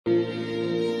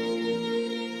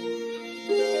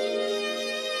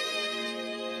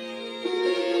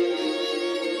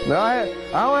Now,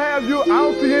 I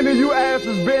don't see any of you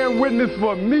asses bearing witness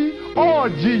for me or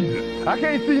Jesus. I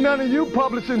can't see none of you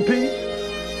publishing peace.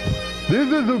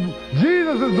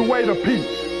 Jesus is the way to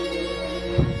peace.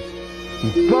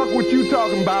 Fuck what you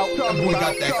talking about. We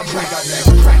got that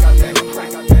crack.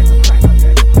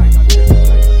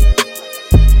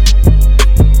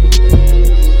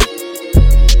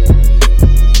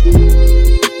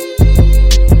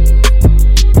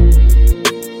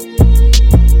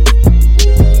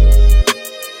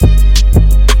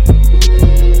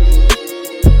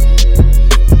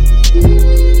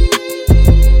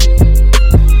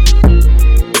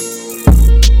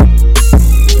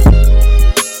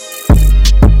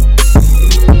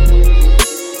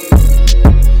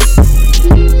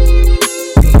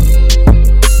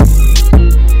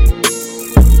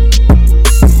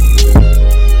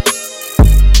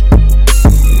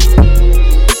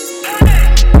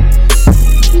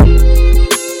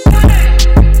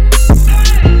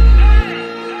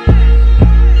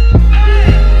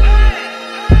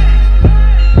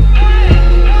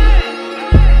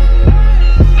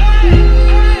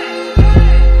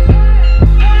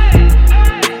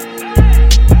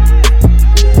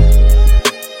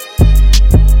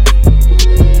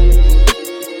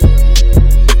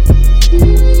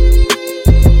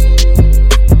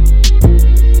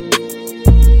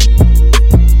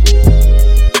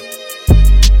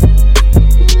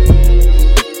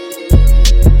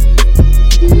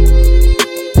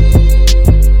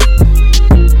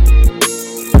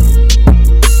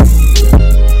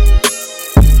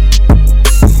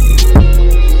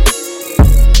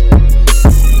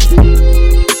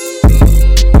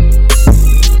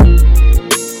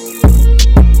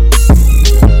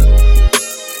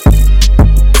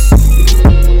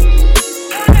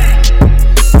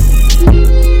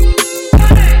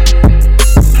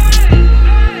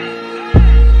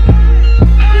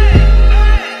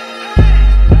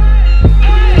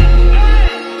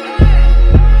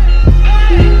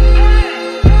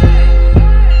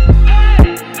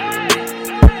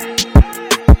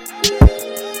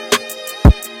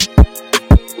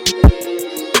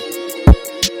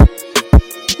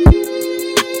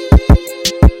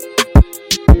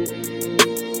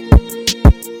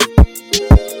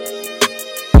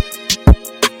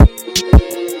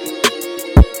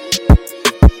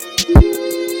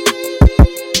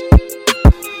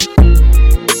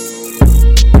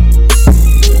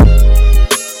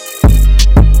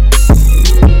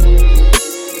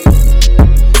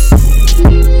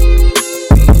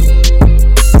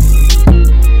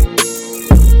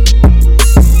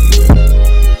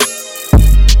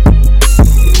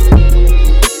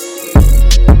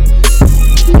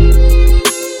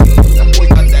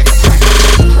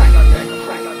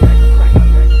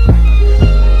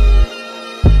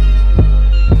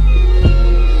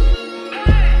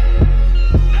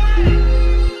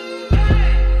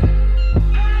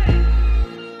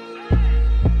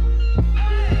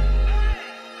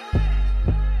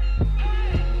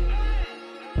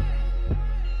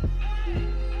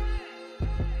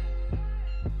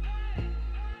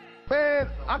 Man,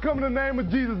 I come in the name of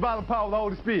Jesus by the power of the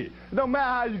Holy Spirit. It don't matter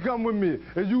how you come with me.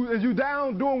 If you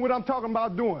down doing what I'm talking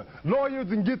about doing, lawyers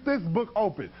and get this book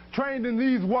open. Trained in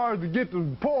these words to get the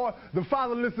poor, the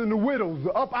fatherless, and the widows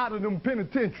up out of them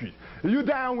penitentiaries. If you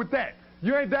down with that,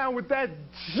 you ain't down with that,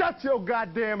 shut your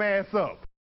goddamn ass up.